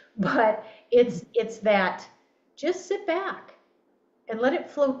intended. But it's that just sit back and let it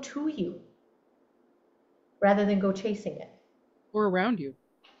flow to you rather than go chasing it. Or around you.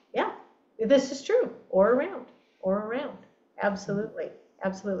 Yeah, this is true. Or around, or around. Absolutely.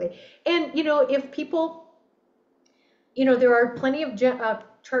 absolutely. And, if people, there are plenty of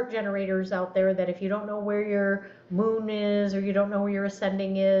chart generators out there that if you don't know where your moon is or you don't know where your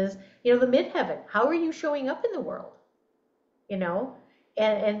ascending is, the midheaven, how are you showing up in the world? You know,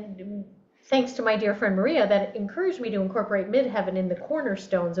 and thanks to my dear friend Maria that encouraged me to incorporate midheaven in the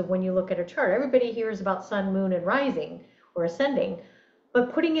cornerstones of when you look at a chart. Everybody hears about sun, moon, and rising or ascending,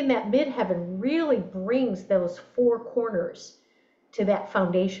 but putting in that midheaven really brings those four corners to that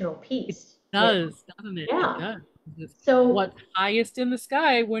foundational It piece. does, doesn't it? It Yeah. does. Because So, what's highest in the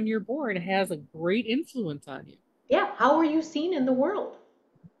sky when you're born has a great influence on you. yeah, how are you seen in the world?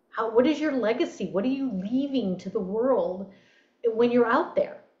 What is your legacy? What are you leaving to the world when you're out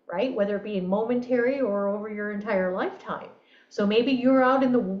there, right? Whether it be momentary or over your entire lifetime. So maybe you're out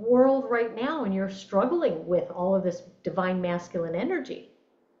in the world right now and you're struggling with all of this divine masculine energy.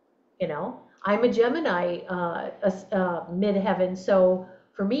 I'm a Gemini midheaven, so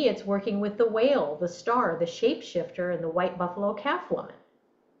for me it's working with the whale, the star, the shapeshifter, and the white buffalo calf woman.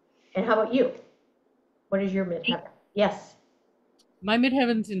 And how about you? What is your midheaven? Yes. My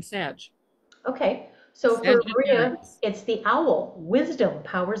midheaven's in Sag, Okay, so for Maria, Sagittarius. it's the owl, wisdom,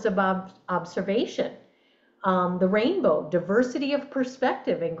 powers of observation, the rainbow, diversity of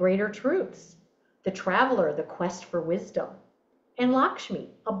perspective and greater truths, the traveler, the quest for wisdom, and Lakshmi,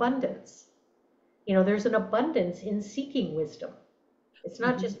 abundance. There's an abundance in seeking wisdom. It's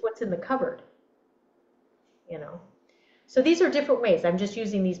not Mhm. just what's in the cupboard, you know. So these are different ways. I'm just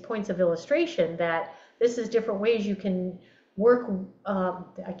using these points of illustration that this is different ways you can work,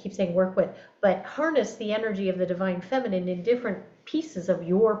 I keep saying work with, but harness the energy of the divine feminine in different pieces of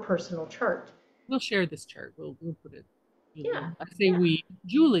your personal chart. We'll share this chart. We'll put it. Yeah, I say yeah. we.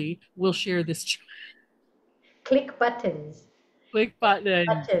 Julie will share this chart. Click buttons. Click button.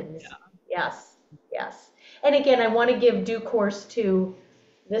 Buttons. Yes, yes. And again, I want to give due course to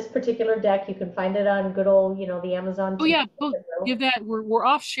this particular deck. You can find it on good old, the Amazon Oh to yeah, give that. We're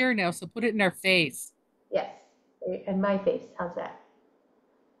off share now, so put it in our face. yes, and my face. How's that?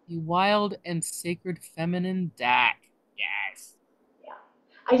 You wild and sacred feminine deck. Yes. Yeah.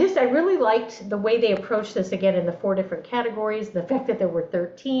 I really liked the way they approached this again in the four different categories, the fact that there were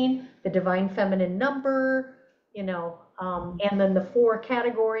 13, the divine feminine number, and then the four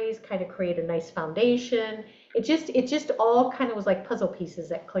categories kind of create a nice foundation. It just all kind of was like puzzle pieces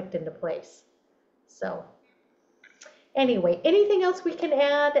that clicked into place. So anyway, anything else we can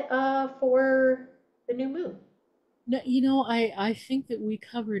add for the new moon? No, I think that we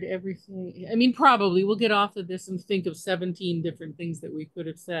covered everything. I mean, probably we'll get off of this and think of 17 different things that we could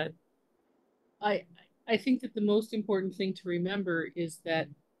have said. I I think that the most important thing to remember is that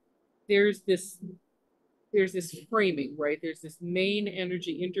there's this there's this framing, right? There's this main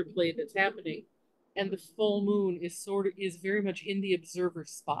energy interplay that's happening, and the full moon is very much in the observer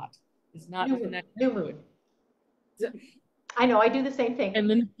spot, is not New moon, connected new to moon. it. I know I do the same thing. And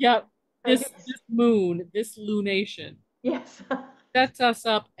then, yeah, I do. this moon, this lunation, Yes. sets us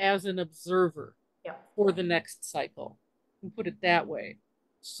up as an observer Yeah. for the next cycle. And put it that way.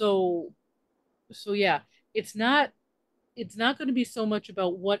 So yeah, it's not going to be so much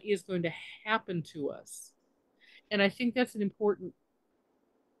about what is going to happen to us. And I think that's an important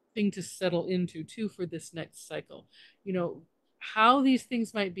thing to settle into too for this next cycle. You know, how these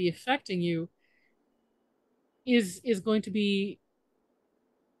things might be affecting you is going to be,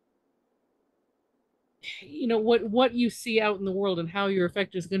 what you see out in the world and how you're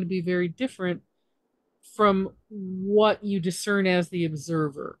affected is going to be very different from what you discern as the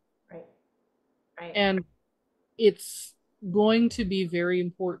observer. Right. Right. And it's going to be very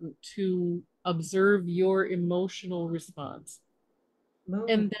important to observe your emotional response Moon.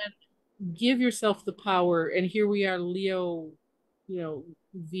 and then give yourself the power. And here we are, Leo,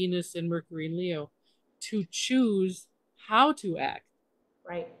 Venus and Mercury and Leo, to choose how to act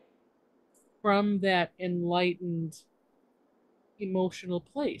Right. from that enlightened emotional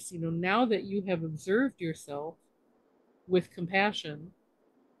place. Now that you have observed yourself with compassion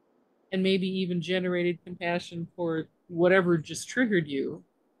and maybe even generated compassion for whatever just triggered you,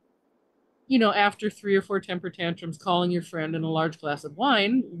 after 3 or 4 temper tantrums, calling your friend and a large glass of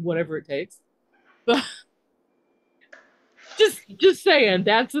wine, whatever it takes. But just saying,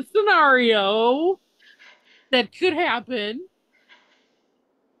 that's a scenario that could happen.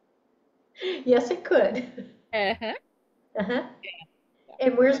 Yes, it could. Uh-huh. Uh-huh.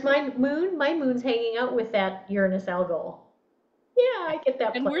 And where's my moon? My moon's hanging out with that Uranus algol. Yeah, I get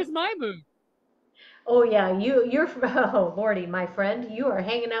that And place. where's my moon? Oh yeah, you're oh Lordy, my friend, you are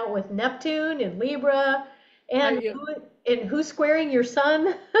hanging out with Neptune and Libra, and I, who's squaring your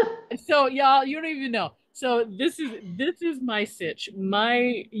sun? so y'all, you don't even know. So this is my sitch.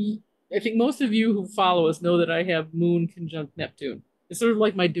 I think most of you who follow us know that I have Moon conjunct Neptune. It's sort of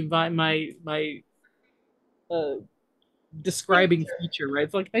like my divine my uh describing feature, right?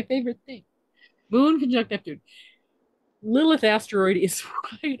 It's like my favorite thing. Moon conjunct Neptune. Lilith asteroid is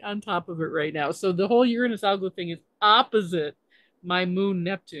right on top of it right now. So the whole Uranus algo thing is opposite my Moon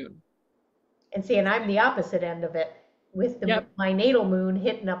Neptune. And see, and I'm the opposite end of it with Yep, my natal moon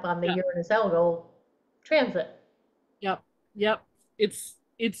hitting up on the yep, Uranus Algo transit. yep, yep.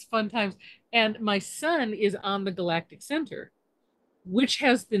 It's fun times. And my sun is on the galactic center, which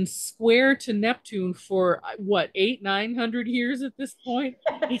has been square to Neptune for what, 800-900 years at this point.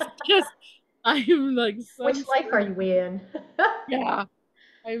 It's just I am like Which sun life are square. you in? Yeah,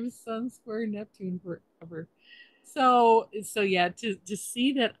 I am sun square Neptune forever. So yeah, to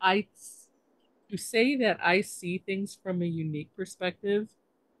see that I to say that I see things from a unique perspective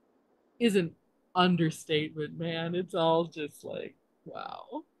is an understatement, man. It's all just like,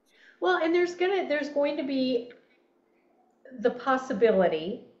 wow. Well, and there's going to be the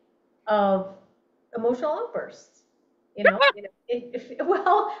possibility of emotional outbursts.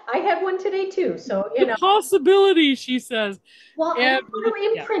 Well, I had one today too. So, The possibility, she says. well, I don't Every want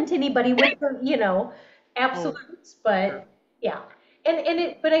to yeah. imprint anybody with the, Oh, absolutes, sure. but yeah.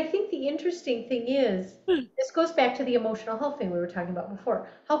 But I think the interesting thing is, this goes back to the emotional health thing we were talking about before.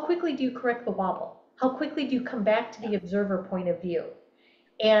 How quickly do you correct the wobble? How quickly do you come back to Yeah. the observer point of view?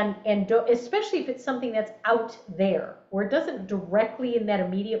 Especially if it's something that's out there, where it doesn't directly in that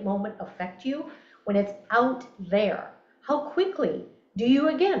immediate moment affect you, when it's out there, how quickly do you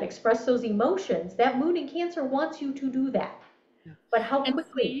again express those emotions? That moon in Cancer wants you to do that, Yeah. but how And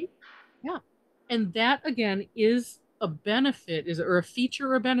quickly? see, yeah. And that again is a benefit, is or a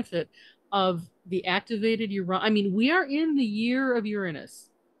feature or benefit of the activated Uranus. I mean, we are in the year of Uranus.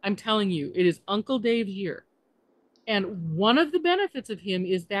 I'm telling you, it is Uncle Dave's year. And one of the benefits of him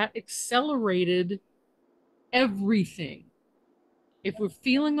is that accelerated everything. If we're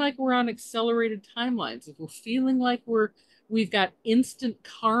feeling like we're on accelerated timelines, if we're feeling like we've got instant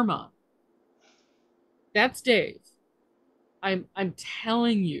karma, that's Dave. I'm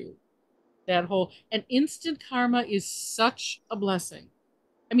telling you, that whole and instant karma is such a blessing.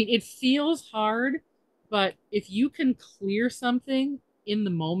 I mean, it feels hard, but if you can clear something in the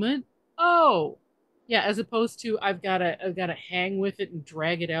moment, oh, yeah, as opposed to I've got to hang with it and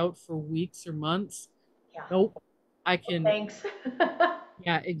drag it out for weeks or months. Yeah. Nope. I Well, can, thanks.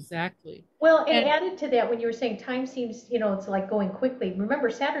 yeah, exactly. Well, and And added to that, when you were saying time seems, it's like going quickly. Remember,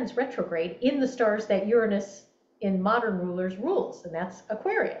 Saturn's retrograde in the stars that Uranus in modern rulers rules, and that's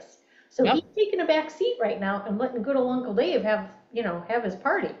Aquarius. So he's yep, taking a back seat right now and letting good old Uncle Dave have his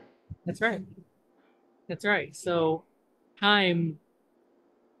party. that's right. That's right. So time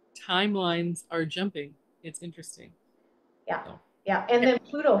timelines are jumping. It's interesting. Yeah, So yeah. And then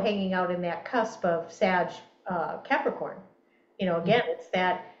Pluto hanging out in that cusp of Sag, Capricorn. Again, it's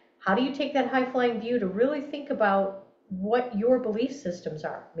that, how do you take that high flying view to really think about what your belief systems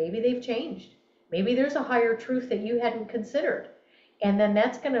are? Maybe they've changed. Maybe there's a higher truth that you hadn't considered. And then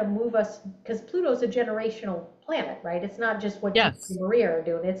that's going to move us, because Pluto's a generational planet, right? It's not just what Jupiter and yes. Maria are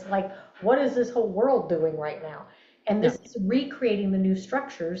doing. It's like, what is this whole world doing right now? And Yeah. this is recreating the new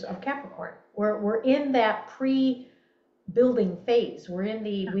structures of Capricorn. We're in that building phase. We've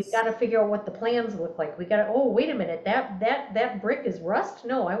got Yes. to figure out what the plans look like. We got to, oh, wait a minute, that brick is rust?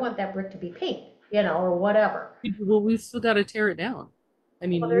 No, I want that brick to be pink, or whatever. Well, we still got to tear it down. I Well,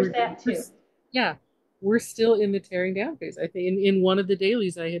 mean, there's that we're too. yeah, we're still in the tearing down phase. I think in one of the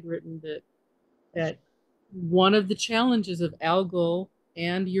dailies I had written that one of the challenges of Algol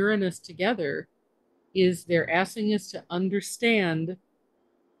and Uranus together is they're asking us to understand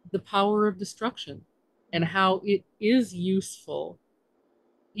the power of destruction and how it is useful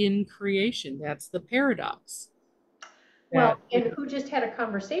in creation. That's the paradox. Well, That, and who just had a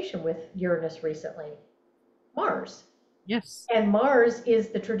conversation with Uranus recently? Mars. yes. And Mars is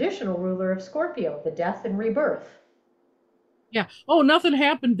the traditional ruler of Scorpio, the death and rebirth. Yeah. Oh, nothing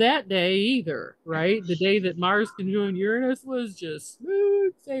happened that day either, right? The day that Mars conjoined Uranus was just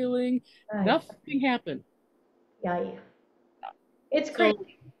smooth sailing. Ay, Nothing happened. yeah, yeah. It's So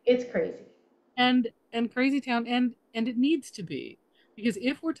crazy. It's crazy. and crazy town and it needs to be because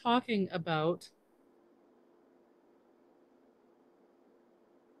if we're talking about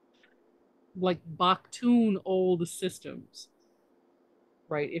like Baktun old systems,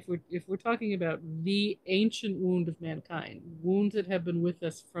 right? If we're talking about the ancient wound of mankind, wounds that have been with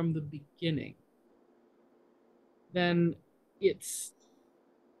us from the beginning, then it's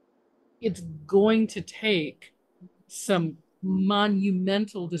it's going to take some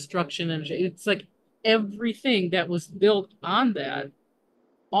monumental destruction and it's like everything that was built on that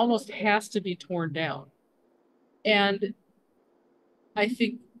almost has to be torn down. And I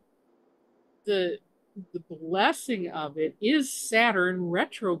think the the blessing of it is Saturn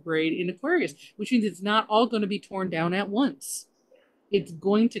retrograde in Aquarius, which means it's not all going to be torn down at once. It's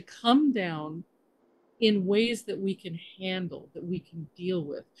going to come down in ways that we can handle, that we can deal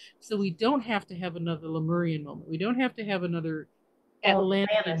with. So we don't have to have another Lemurian moment. We don't have to have another Oh,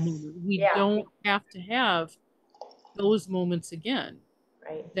 Atlantean Atlantis. moment. We Yeah, don't have to have those moments again.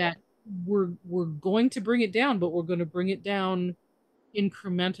 right. That we're going to bring it down, but we're going to bring it down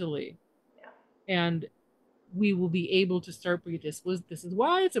incrementally. Yeah. And we will be able to start bringing this is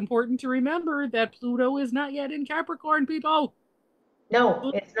why it's important to remember that Pluto is not yet in Capricorn, people.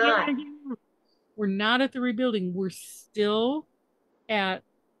 No, it's not. We're not at the rebuilding. We're still at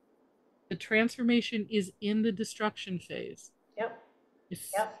the transformation is in the destruction phase, Yep,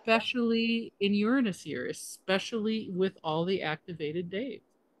 yep, especially in Uranus here, especially with all the activated days.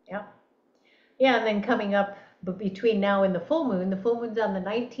 yep. Yeah, and then coming up between now and the full moon's on the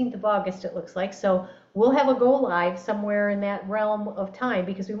 19th of August, it looks like. So we'll have a go live somewhere in that realm of time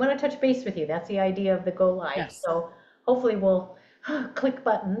because we want to touch base with you. That's the idea of the go live. Yes. So hopefully we'll click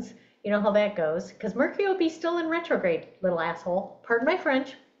buttons. You know how that goes. Because Mercury will be still in retrograde, little asshole. Pardon my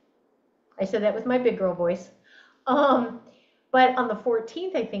French. I said that with my big girl voice. Um, but on the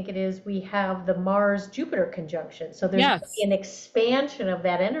 14th, I think it is, we have the Mars Jupiter conjunction. So there's going to be Yes. an expansion of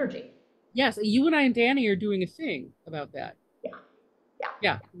that energy. Yes. You and I and Danny are doing a thing about that. Yeah, yeah.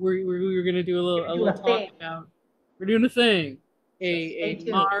 Yeah. We're going to do We're gonna a do little a talk thing. about, we're doing a thing, So stay a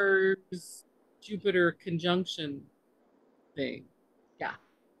tuned. Mars Jupiter conjunction thing. Yeah.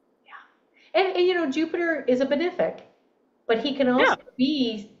 Yeah. And you know, Jupiter is a benefic, but he can Yeah. also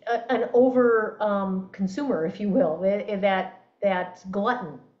be an over consumer, if you will, that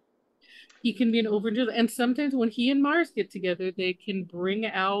glutton. He can be an overindulgent. And sometimes when he and Mars get together, they can bring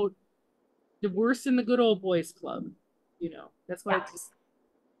out the worst in the good old boys club. That's why Yeah, it's just,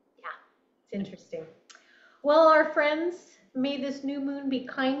 yeah. It's interesting. Well, our friends, may this new moon be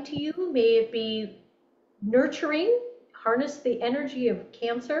kind to you. May it be nurturing, harness the energy of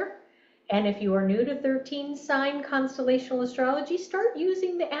Cancer. And if you are new to 13 sign constellational astrology, start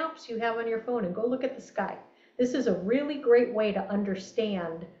using the apps you have on your phone and go look at the sky. This is a really great way to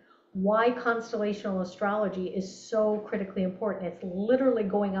understand why constellational astrology is so critically important. It's literally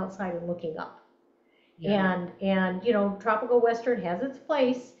going outside and looking up. yeah. And you know, tropical western has its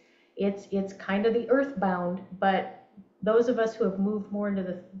place. It's kind of the earthbound, but those of us who have moved more into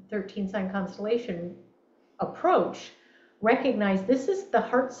the 13 sign constellation approach recognize this is the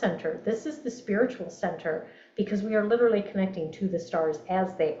heart center, this is the spiritual center, because we are literally connecting to the stars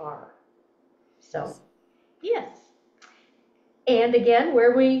as they are. So, Yes. yes. And again,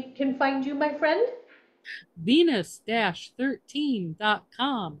 where we can find you, my friend?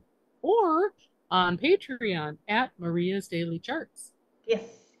 Venus-13.com or on Patreon at Maria's Daily Charts. Yes,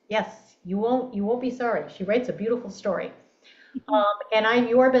 yes. You won't be sorry. She writes a beautiful story. And I'm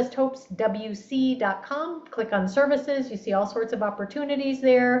yourbesthopeswc.com. Click on services. You see all sorts of opportunities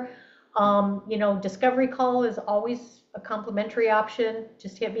there. You know, discovery call is always a complimentary option.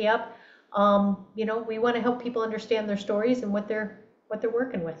 Just hit me up. You know, we want to help people understand their stories and what they're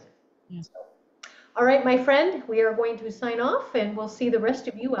working with. Yeah. So, all right, my friend, we are going to sign off and we'll see the rest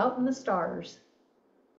of you out in the stars.